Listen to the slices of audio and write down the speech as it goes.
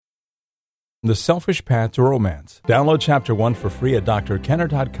The Selfish Path to Romance. Download Chapter 1 for free at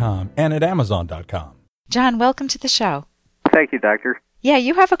drkenner.com and at amazon.com. John, welcome to the show. Thank you, Doctor. Yeah,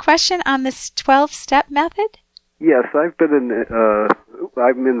 you have a question on this 12-step method? Yes, I'm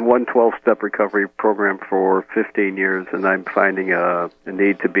in one 12-step recovery program for 15 years, and I'm finding a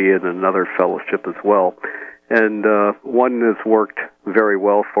need to be in another fellowship as well. And one has worked very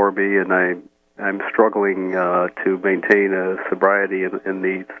well for me, and I'm struggling to maintain a sobriety in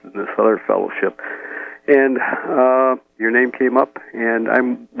this other fellowship. And your name came up, and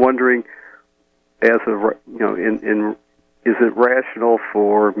I'm wondering, is it rational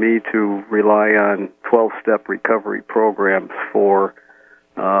for me to rely on 12-step recovery programs for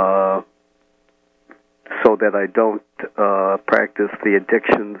so that I don't practice the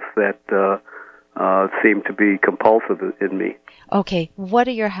addictions that seem to be compulsive in me? Okay, what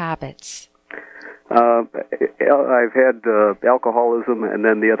are your habits? I've had alcoholism, and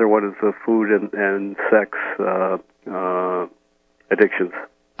then the other one is the food and sex addictions.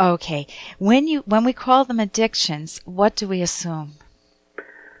 Okay, when we call them addictions, what do we assume?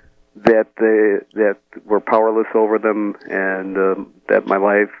 That we're powerless over them, and that my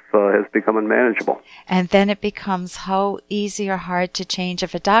life has become unmanageable. And then it becomes how easy or hard to change.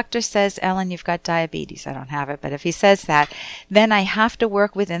 If a doctor says, Ellen, you've got diabetes, I don't have it, but if he says that, then I have to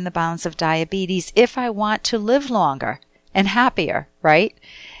work within the bounds of diabetes if I want to live longer and happier, right?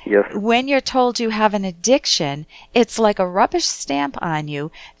 Yes. When you're told you have an addiction, it's like a rubber stamp on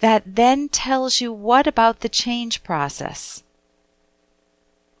you that then tells you what about the change process.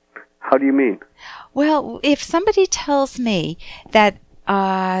 How do you mean? Well, if somebody tells me that,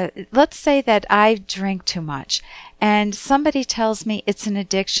 let's say that I drink too much, and somebody tells me it's an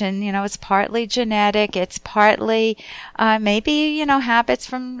addiction, it's partly genetic, it's partly maybe, habits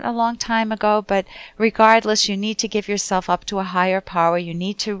from a long time ago, but regardless, you need to give yourself up to a higher power. You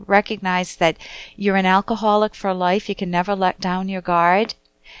need to recognize that you're an alcoholic for life. You can never let down your guard.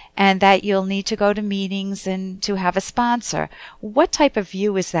 And that you'll need to go to meetings and to have a sponsor. What type of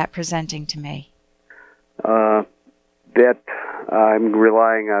view is that presenting to me? That I'm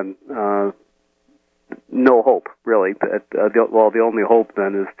relying on no hope, really. The only hope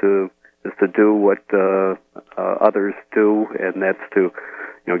then is to do what others do, and that's to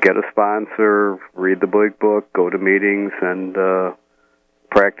get a sponsor, read the big book, go to meetings, and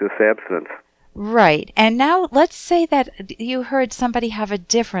practice abstinence. Right. And now let's say that you heard somebody have a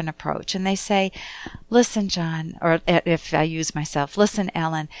different approach, and they say, listen, John, or if I use myself, listen,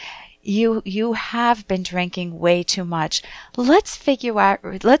 Ellen, you have been drinking way too much. Let's figure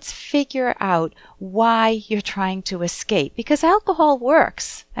out why you're trying to escape, because alcohol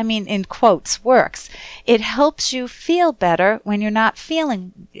works. I mean, in quotes, works. It helps you feel better when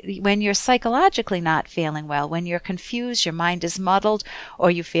you're psychologically not feeling well, when you're confused, your mind is muddled, or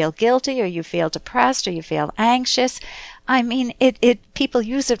you feel guilty, or you feel depressed, or you feel anxious. I mean, people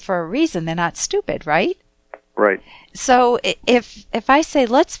use it for a reason. They're not stupid, right? Right. So if I say,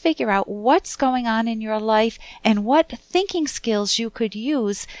 let's figure out what's going on in your life and what thinking skills you could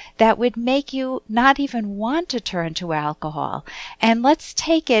use that would make you not even want to turn to alcohol. And let's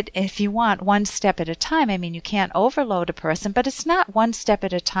take it, if you want, one step at a time. I mean, you can't overload a person, but it's not one step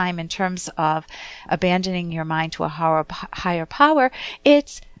at a time in terms of abandoning your mind to a higher power.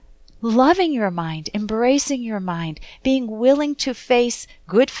 It's loving your mind, embracing your mind, being willing to face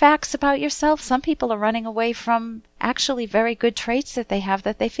good facts about yourself. Some people are running away from actually very good traits that they have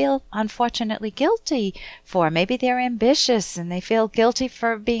that they feel unfortunately guilty for. Maybe they're ambitious and they feel guilty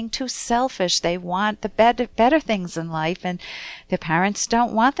for being too selfish. They want the better things in life, and their parents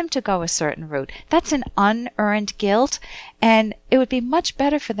don't want them to go a certain route. That's an unearned guilt, and it would be much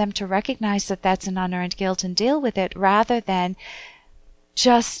better for them to recognize that that's an unearned guilt and deal with it rather than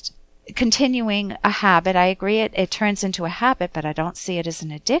just continuing a habit. I agree it turns into a habit, but I don't see it as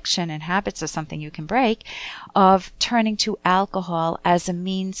an addiction, and habits are something you can break, of turning to alcohol as a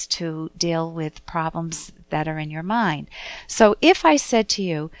means to deal with problems that are in your mind. So if I said to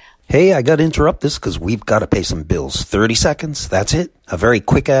you, hey, I got to interrupt this because we've got to pay some bills. 30 seconds, that's it. A very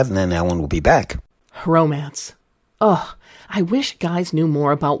quick ad, and then Ellen will be back. Romance. Ugh, I wish guys knew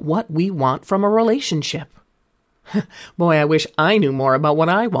more about what we want from a relationship. Boy, I wish I knew more about what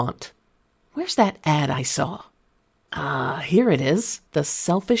I want. Where's that ad I saw? Here it is. The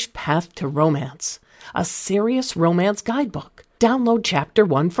Selfish Path to Romance. A serious romance guidebook. Download Chapter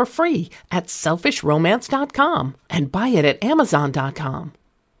 1 for free at selfishromance.com and buy it at amazon.com.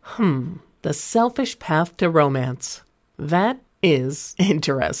 The Selfish Path to Romance. That is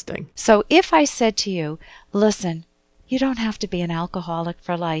interesting. So if I said to you, listen, you don't have to be an alcoholic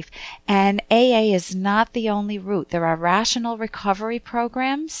for life, and AA is not the only route. There are rational recovery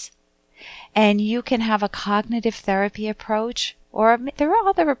programs, and you can have a cognitive therapy approach, or there are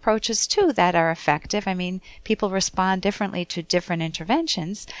other approaches too that are effective. I mean, people respond differently to different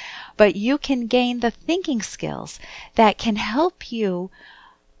interventions, but you can gain the thinking skills that can help you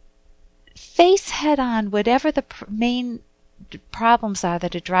face head on whatever the main problems are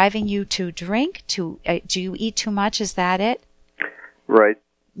that are driving you to drink. Do you eat too much? Is that it? Right.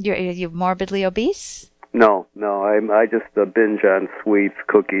 You're morbidly obese? No. I just binge on sweets,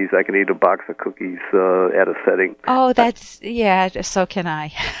 cookies. I can eat a box of cookies at a setting. Oh, so can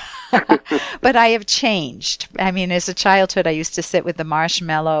I. But I have changed. I mean, as a childhood, I used to sit with the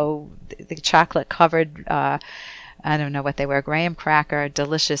marshmallow, the chocolate-covered, I don't know what they were, graham cracker,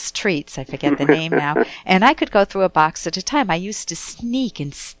 delicious treats. I forget the name now. And I could go through a box at a time. I used to sneak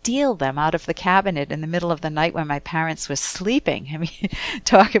and steal them out of the cabinet in the middle of the night when my parents were sleeping. I mean,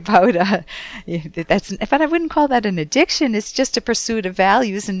 talk about, but I wouldn't call that an addiction. It's just a pursuit of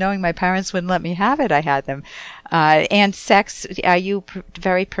values, and knowing my parents wouldn't let me have it, I had them. And sex, are you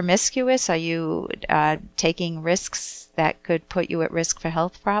very promiscuous? Are you taking risks that could put you at risk for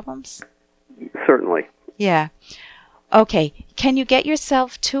health problems? Certainly. Yeah. Okay. Can you get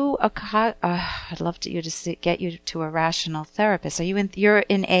yourself to I'd love you to get you to a rational therapist. You're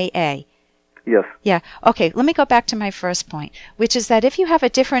in AA? Yes. Yeah. Okay. Let me go back to my first point, which is that if you have a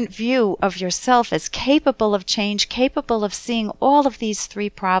different view of yourself as capable of change, capable of seeing all of these three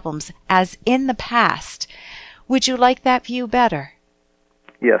problems as in the past, would you like that view better?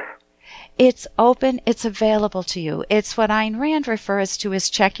 Yes. It's open, it's available to you. It's what Ayn Rand refers to as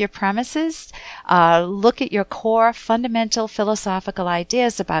check your premises. Look at your core fundamental philosophical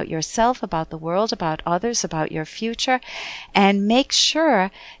ideas about yourself, about the world, about others, about your future, and make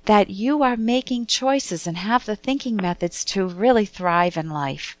sure that you are making choices and have the thinking methods to really thrive in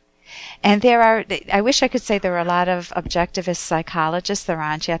life. And I wish I could say there are a lot of objectivist psychologists. There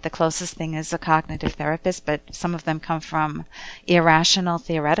aren't yet. The closest thing is a cognitive therapist, but some of them come from irrational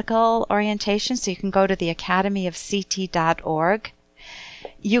theoretical orientation. So you can go to the academyofct.org.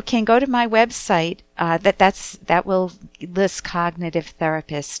 You can go to my website, that will list cognitive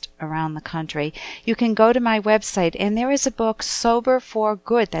therapists around the country. You can go to my website, and there is a book, Sober for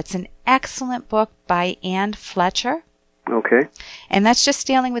Good. That's an excellent book by Ann Fletcher. Okay. And that's just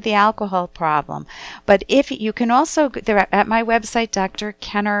dealing with the alcohol problem. But if you can also, there at my website,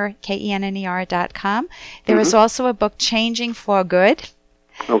 drkenner, KENNER.com, there is also a book, Changing for Good.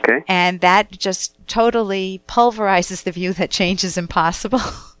 Okay. And that just totally pulverizes the view that change is impossible.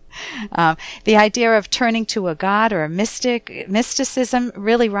 The idea of turning to a god or a mysticism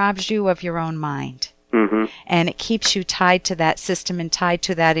really robs you of your own mind. Mm-hmm. And it keeps you tied to that system and tied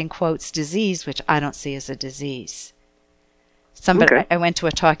to that, in quotes, disease, which I don't see as a disease. Okay. I went to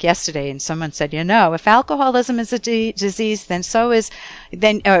a talk yesterday, and someone said, if alcoholism is a disease, then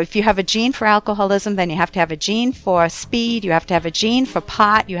if you have a gene for alcoholism, then you have to have a gene for speed, you have to have a gene for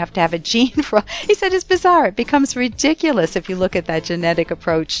pot, you have to have a gene for... He said it's bizarre. It becomes ridiculous if you look at that genetic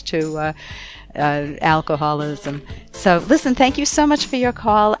approach to alcoholism. So listen, thank you so much for your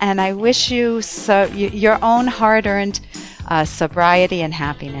call, and I wish you your own hard-earned sobriety and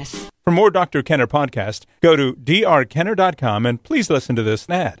happiness. For more Dr. Kenner podcast, go to drkenner.com and please listen to this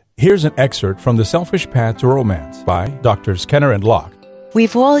ad. Here's an excerpt from The Selfish Path to Romance by Drs. Kenner and Locke.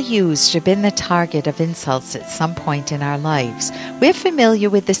 We've all used or been the target of insults at some point in our lives. We're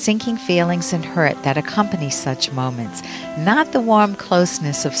familiar with the sinking feelings and hurt that accompany such moments, not the warm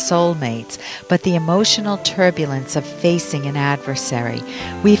closeness of soulmates, but the emotional turbulence of facing an adversary.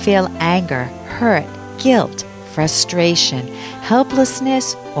 We feel anger, hurt, guilt, frustration,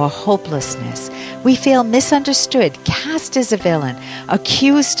 helplessness, or hopelessness. We feel misunderstood, cast as a villain,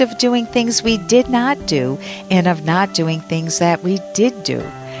 accused of doing things we did not do, and of not doing things that we did do.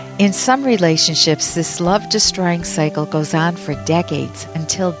 In some relationships, this love-destroying cycle goes on for decades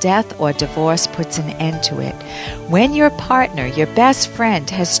until death or divorce puts an end to it. When your partner, your best friend,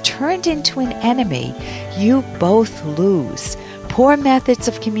 has turned into an enemy, you both lose. Poor methods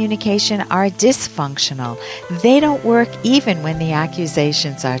of communication are dysfunctional. They don't work even when the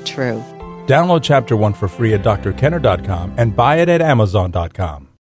accusations are true. Download Chapter 1 for free at drkenner.com and buy it at amazon.com.